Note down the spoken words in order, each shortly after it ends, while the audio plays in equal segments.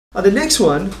The next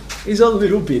one is a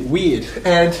little bit weird,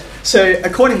 and so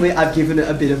accordingly I've given it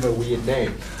a bit of a weird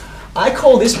name. I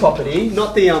call this property,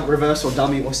 not the reverse or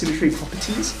dummy or symmetry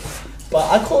properties, but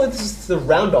I call it the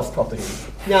Roundoff property.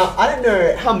 Now, I don't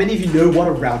know how many of you know what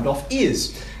a roundoff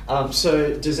is.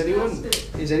 So does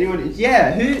anyone,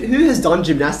 yeah, who has done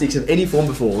gymnastics of any form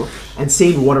before and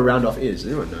seen what a roundoff is?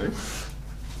 Does anyone know?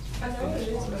 I know what it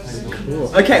is.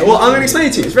 Cool. Okay, well I'm going to explain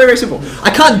it to you. It's very, very simple.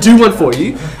 I can't do one for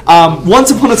you.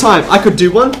 Once upon a time I could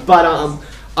do one, but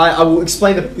I will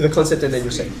explain the concept and then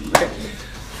you'll see. Okay.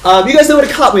 You guys know what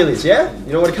a cartwheel is, yeah?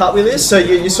 You know what a cartwheel is? So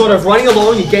you're sort of running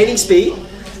along, you're gaining speed,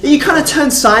 then you kind of turn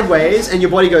sideways and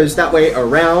your body goes that way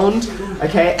around,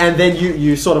 okay, and then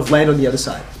you sort of land on the other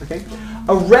side, okay?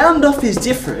 A roundoff is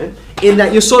different in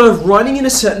that you're sort of running in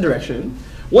a certain direction.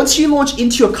 Once you launch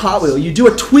into your cartwheel, you do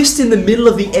a twist in the middle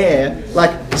of the air,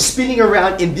 like spinning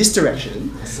around in this direction.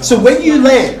 So when you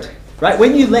land, right,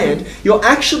 you're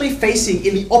actually facing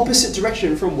in the opposite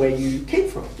direction from where you came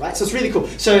from, right? So it's really cool.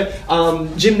 So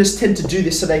gymnasts tend to do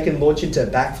this so they can launch into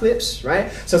backflips,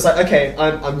 right? So it's like, okay,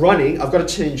 I'm running, I've got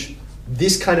to change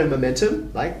this kind of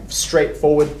momentum, like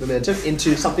straightforward momentum,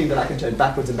 into something that I can turn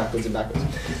backwards and backwards and backwards.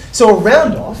 So a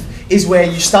round-off is where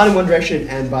you start in one direction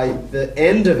and by the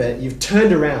end of it, you've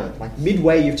turned around, like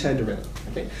midway you've turned around.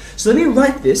 Okay. So let me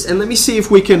write this and let me see if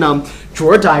we can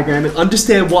draw a diagram and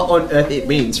understand what on earth it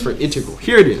means for an integral.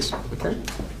 Here it is, okay?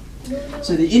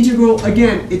 So the integral,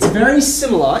 again, it's very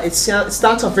similar, it starts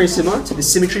off very similar to the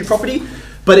symmetry property,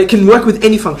 but it can work with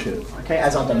any function, okay,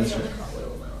 as I've demonstrated.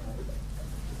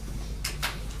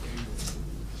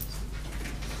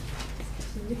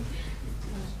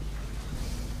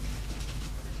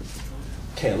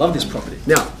 Okay, I love this property.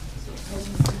 Now,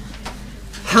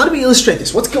 how do we illustrate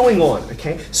this? What's going on?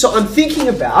 Okay, so I'm thinking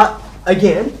about,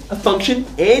 again, a function,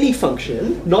 any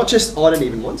function, not just odd and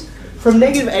even ones, from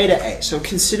negative a to a. So I'm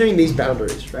considering these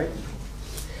boundaries, right?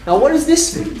 Now, what does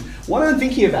this mean? What I'm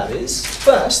thinking about is,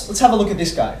 first, let's have a look at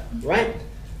this guy, right?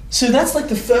 So that's like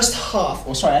the first half,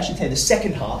 or sorry, I should say the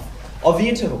second half of the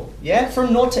interval, yeah? From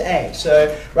 0 to a.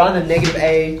 So rather than negative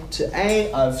a to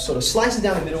a, I've sort of sliced it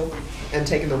down the middle and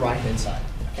taken the right-hand side.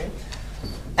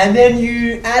 And then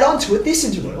you add on to it this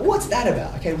integral. What's that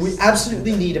about? Okay, we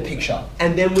absolutely need a picture,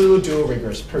 and then we will do a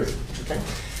rigorous proof. Okay.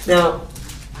 Now,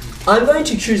 I'm going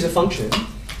to choose a function.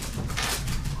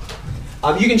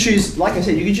 You can choose, like I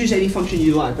said, you can choose any function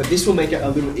you like, but this will make it a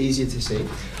little easier to see.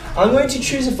 I'm going to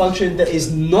choose a function that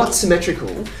is not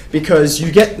symmetrical because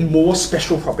you get more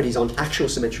special properties on actual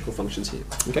symmetrical functions here.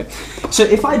 Okay. So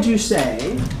if I do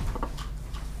say,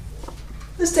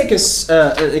 let's take an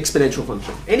exponential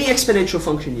function. Any exponential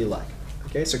function you like.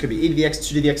 Okay, so it could be e to the x,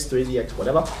 2 to the x, 3 to the x,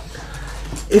 whatever.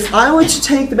 If I were to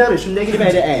take the boundaries from negative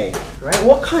a to a, right,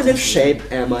 what kind of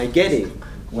shape am I getting?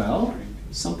 Well,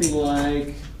 something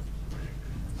like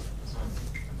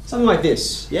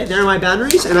this. Yeah, there are my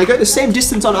boundaries, and I go the same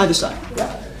distance on either side.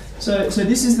 Yeah. So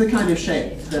this is the kind of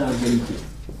shape that I'm getting here.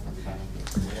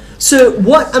 So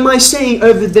what am I saying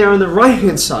over there on the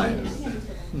right-hand side?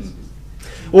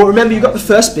 Well, remember, you've got the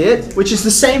first bit, which is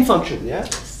the same function, yeah?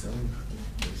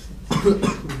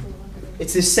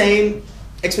 It's the same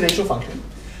exponential function,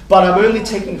 but I'm only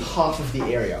taking half of the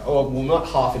area. Or, well, not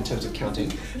half in terms of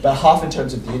counting, but half in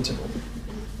terms of the interval.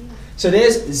 So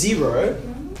there's 0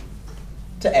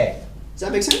 to a. Does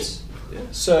that make sense? Yeah.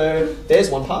 So there's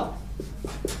one part.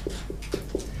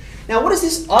 Now, what does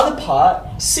this other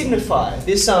part signify?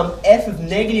 This f of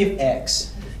negative x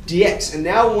dx, and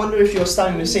now I wonder if you're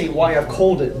starting to see why I've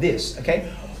called it this,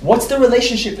 okay? What's the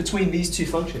relationship between these two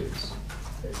functions?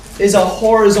 There's a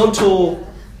horizontal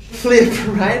flip,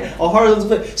 right? A horizontal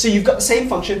flip. So you've got the same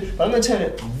function, but I'm going to turn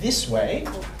it this way.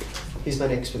 Here's my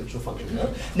exponential function.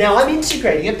 Now I'm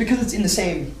integrating it because it's in the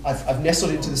same, I've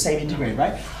nestled into the same integrand,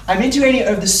 right? I'm integrating it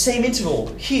over the same interval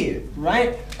here,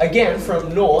 right? Again, from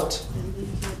 0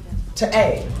 to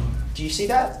a. Do you see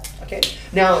that? Okay.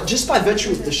 Now, just by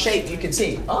virtue of the shape, you can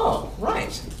see, oh,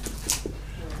 right.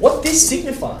 What this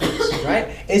signifies, right,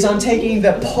 is I'm taking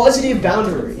the positive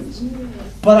boundaries,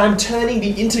 but I'm turning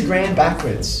the integrand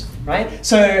backwards, right?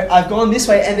 So I've gone this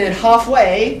way, and then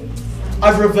halfway,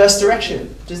 I've reversed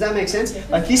direction. Does that make sense?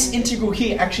 Like this integral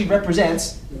here actually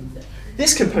represents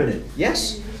this component,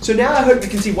 yes? So now I hope you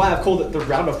can see why I've called it the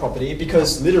roundoff property,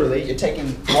 because literally you're taking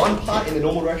one part in the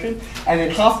normal direction, and then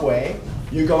halfway,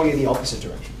 you're going in the opposite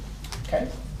direction. Okay.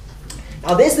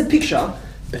 Now there's the picture,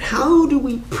 but how do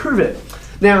we prove it?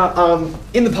 Now,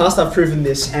 in the past I've proven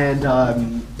this,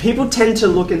 and people tend to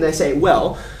look and they say,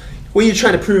 well, when you're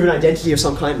trying to prove an identity of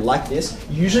some kind like this,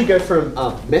 you usually go from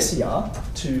messier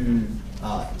to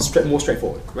more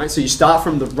straightforward, right? So you start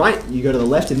from the right, you go to the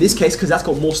left in this case, because that's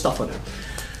got more stuff on it.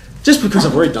 just because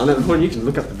I've already done it before, and you can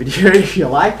look up the video if you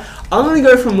like, I'm going to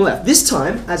go from left. This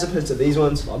time, as opposed to these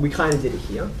ones, we kind of did it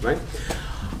here, right?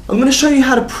 I'm going to show you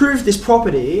how to prove this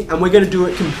property, and we're going to do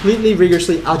it completely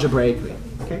rigorously algebraically,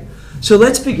 okay? So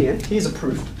let's begin. Here's a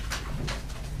proof.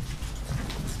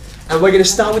 And we're going to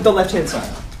start with the left-hand side.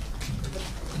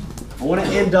 I want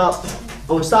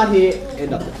to start here,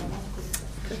 end up there.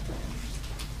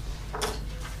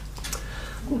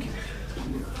 Okay.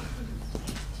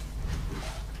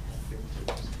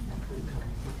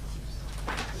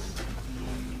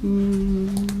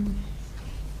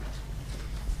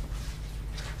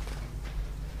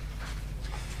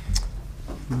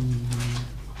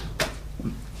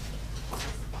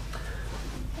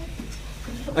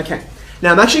 Okay,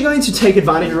 now I'm actually going to take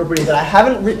advantage of a property that I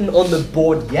haven't written on the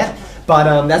board yet,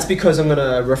 but that's because I'm going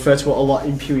to refer to it a lot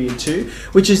in period 2,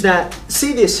 which is that,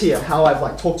 see this here, how I've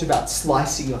like talked about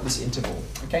slicing up this interval,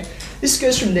 okay? This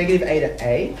goes from negative a to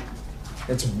a,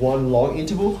 that's one long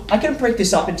interval. I can break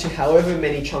this up into however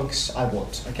many chunks I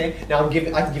want, okay? Now I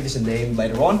can give this a name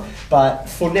later on, but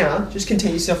for now, just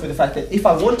content yourself with the fact that if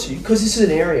I want to, because this is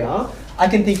an area, I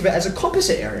can think of it as a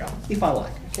composite area, if I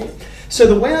like, okay? So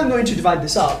the way I'm going to divide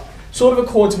this up sort of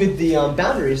accords with the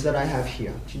boundaries that I have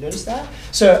here. Do you notice that?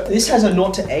 So this has a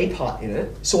 0 to a part in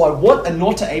it, so I want a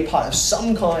 0 to a part of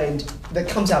some kind that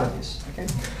comes out of this, okay?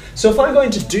 So if I'm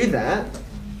going to do that,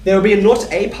 there will be a 0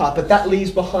 to a part, but that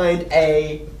leaves behind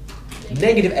a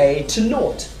negative a to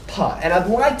 0 part. And I'd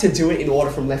like to do it in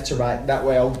order from left to right, that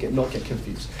way I'll not get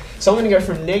confused. So I'm going to go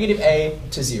from negative a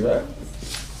to 0.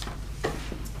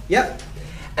 Yep.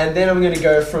 And then I'm going to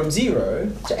go from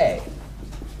 0 to a.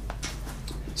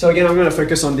 So again, I'm going to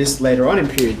focus on this later on in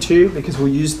period 2 because we'll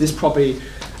use this property,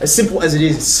 as simple as it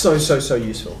is, it's so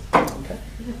useful. Okay.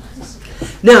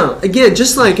 Now, again,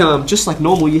 just like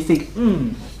normal, you think,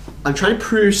 I'm trying to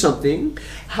prove something.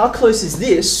 How close is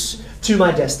this to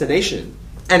my destination?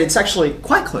 And it's actually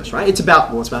quite close, right? It's about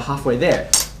halfway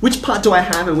there. Which part do I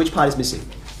have and which part is missing?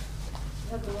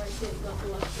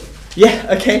 Yeah,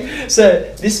 okay.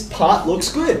 So this part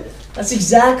looks good. That's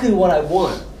exactly what I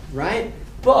want, right?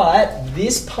 But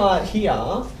this part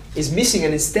here is missing,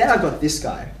 and instead I got this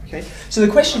guy, okay? So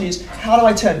the question is, how do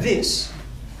I turn this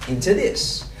into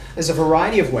this? There's a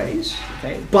variety of ways,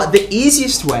 okay? But the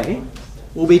easiest way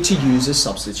will be to use a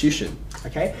substitution,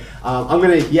 okay? I'm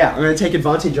gonna take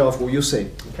advantage of, well, you'll see,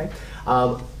 okay?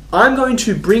 I'm going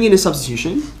to bring in a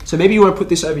substitution. So maybe you want to put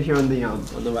this over here on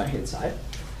the right-hand side.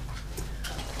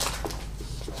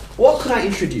 What could I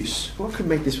introduce? What could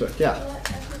make this work? Yeah.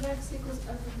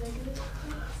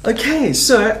 Okay,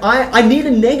 so I need a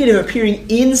negative appearing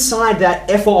inside that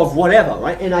f of whatever,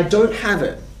 right? And I don't have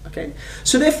it, okay?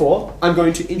 So therefore, I'm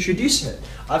going to introduce it.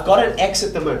 I've got an x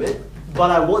at the moment,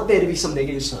 but I want there to be some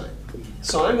negative sign.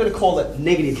 So I'm going to call it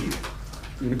negative u.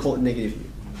 I'm going to call it negative u,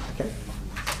 okay?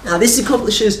 Now this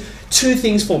accomplishes two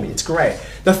things for me. It's great.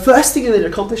 The first thing that it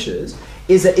accomplishes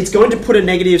is that it's going to put a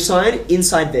negative sign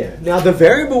inside there. Now the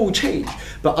variable will change,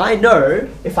 but I know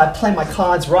if I play my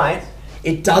cards right,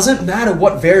 it doesn't matter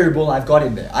what variable I've got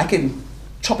in there. I can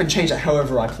chop and change that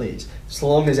however I please, as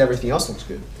long as everything else looks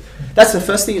good. That's the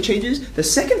first thing it changes. The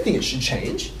second thing it should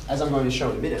change, as I'm going to show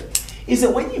in a minute, is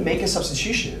that when you make a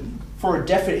substitution for a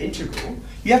definite integral,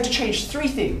 you have to change three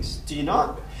things, do you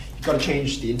not? You've got to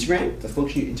change the integrand, the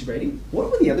function you're integrating.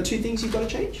 What were the other two things you've got to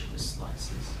change? The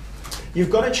slices. You've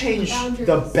got to change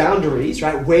the boundaries,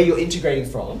 right, where you're integrating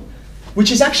from, which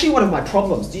is actually one of my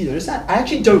problems. Do you notice that? I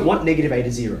actually don't want negative a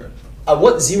to 0. I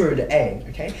want 0 to a,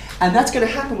 okay? And that's going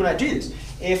to happen when I do this.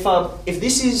 If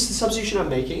this is the substitution I'm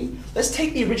making, let's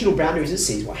take the original boundaries and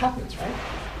see what happens, right?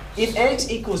 If x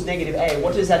equals negative a,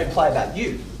 what does that imply about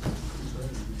u?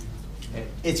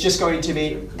 It's just going to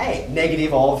be a,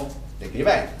 negative of negative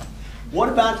a. What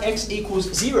about x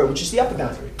equals 0, which is the upper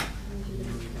boundary?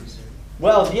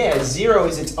 Well, yeah, 0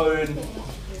 is its own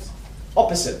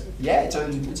opposite. Yeah, its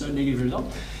own negative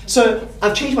result. So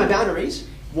I've changed my boundaries.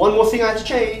 One more thing I have to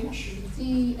change.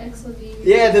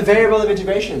 Yeah, the variable of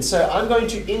integration. So I'm going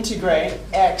to integrate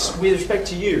x with respect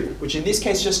to u, which in this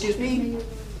case just gives me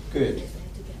good.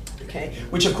 Okay,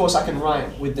 which of course I can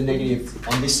write with the negative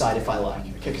on this side if I like,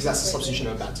 okay, because that's the substitution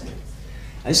I'm about to make.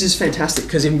 And this is fantastic,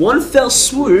 because in one fell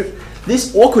swoop,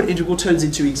 this awkward integral turns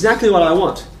into exactly what I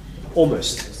want,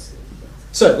 almost.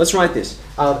 So let's write this.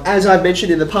 As I've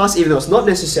mentioned in the past, even though it's not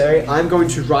necessary, I'm going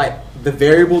to write the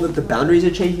variable that the boundaries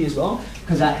are changing as well,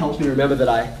 because that helps me remember that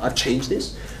I've changed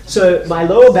this. So my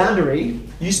lower boundary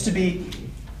used to be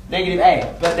negative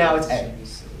a, but now it's a.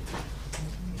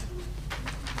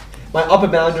 My upper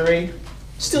boundary,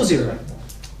 still 0.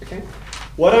 Okay.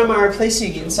 What am I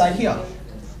replacing inside here?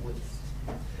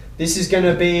 This is going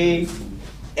to be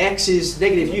x is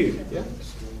negative u. Yeah?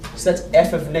 So that's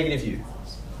f of negative u.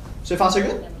 So far, so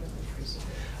good?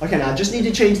 Okay, now I just need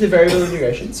to change the variable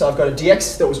integration. So I've got a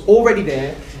dx that was already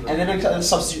there, and then I'm going to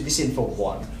substitute this in for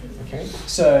 1. Okay,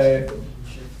 so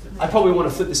I probably want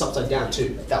to flip this upside down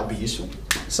too. That would be useful.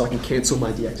 So I can cancel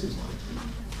my dx's.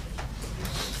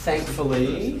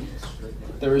 Thankfully,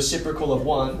 the reciprocal of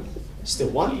 1 is still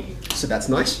 1, so that's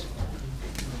nice.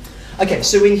 Okay,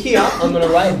 so in here, I'm going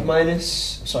to write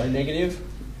negative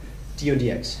du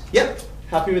dx. Yep,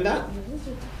 happy with that?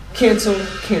 Cancel,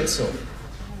 cancel.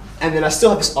 And then I still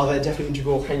have this other definite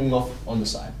integral hanging off on the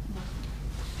side.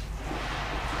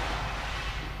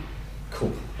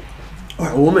 Cool. All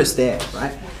right, we're almost there,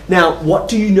 right? Now, what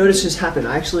do you notice has happened?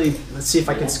 Let's see if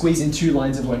I can squeeze in 2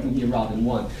 lines of working here rather than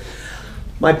 1.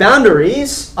 My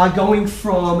boundaries are going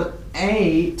from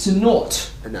A to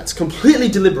naught, and that's completely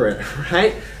deliberate,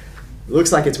 right?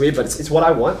 Looks like it's weird, but it's what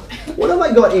I want. What have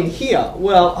I got in here?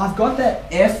 Well, I've got that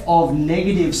f of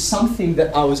negative something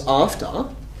that I was after.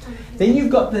 Then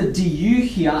you've got the du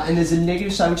here, and there's a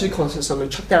negative sign, which is a constant, so I'm going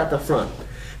to chuck that at the front.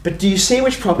 But do you see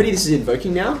which property this is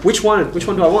invoking now? Which one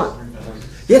do I want?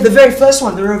 Yeah, the very first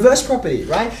one, the reverse property,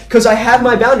 right? Because I have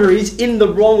my boundaries in the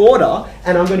wrong order,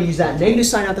 and I'm going to use that negative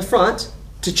sign at the front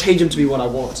to change them to be what I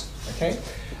want, okay?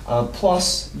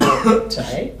 Plus naught to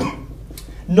A.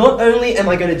 Not only am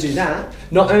I going to do that,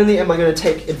 not only am I going to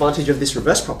take advantage of this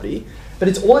reverse property, but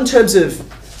it's all in terms of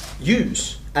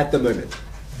u's at the moment.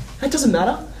 That doesn't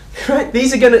matter, right?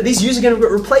 These u's are going to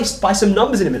get replaced by some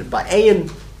numbers in a minute, by A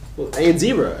and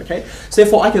 0, okay? So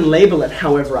therefore I can label it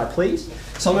however I please.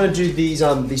 So I'm going to do these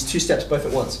 2 steps both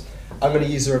at once. I'm going to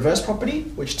use the reverse property,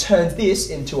 which turns this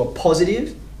into a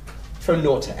positive from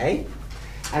naught to A.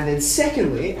 And then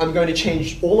secondly, I'm going to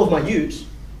change all of my u's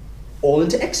all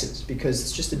into x's, because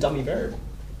it's just a dummy variable.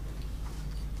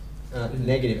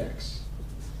 Negative x.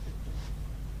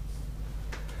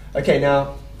 Okay,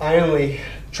 now I only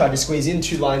tried to squeeze in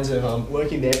 2 lines of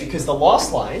working there because the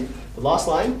last line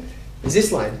is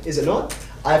this line, is it not?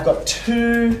 I've got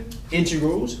 2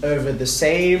 integrals over the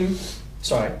same,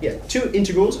 2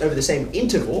 integrals over the same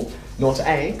interval, naught to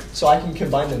A, so I can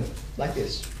combine them like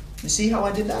this. You see how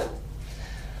I did that?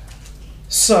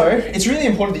 So it's really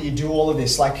important that you do all of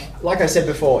this. Like I said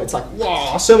before, it's like,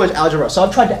 wow, so much algebra. So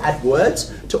I've tried to add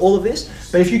words to all of this,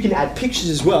 but if you can add pictures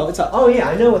as well, it's like, oh yeah,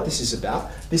 I know what this is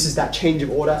about. This is that change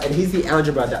of order, and here's the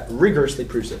algebra that rigorously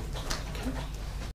proves it.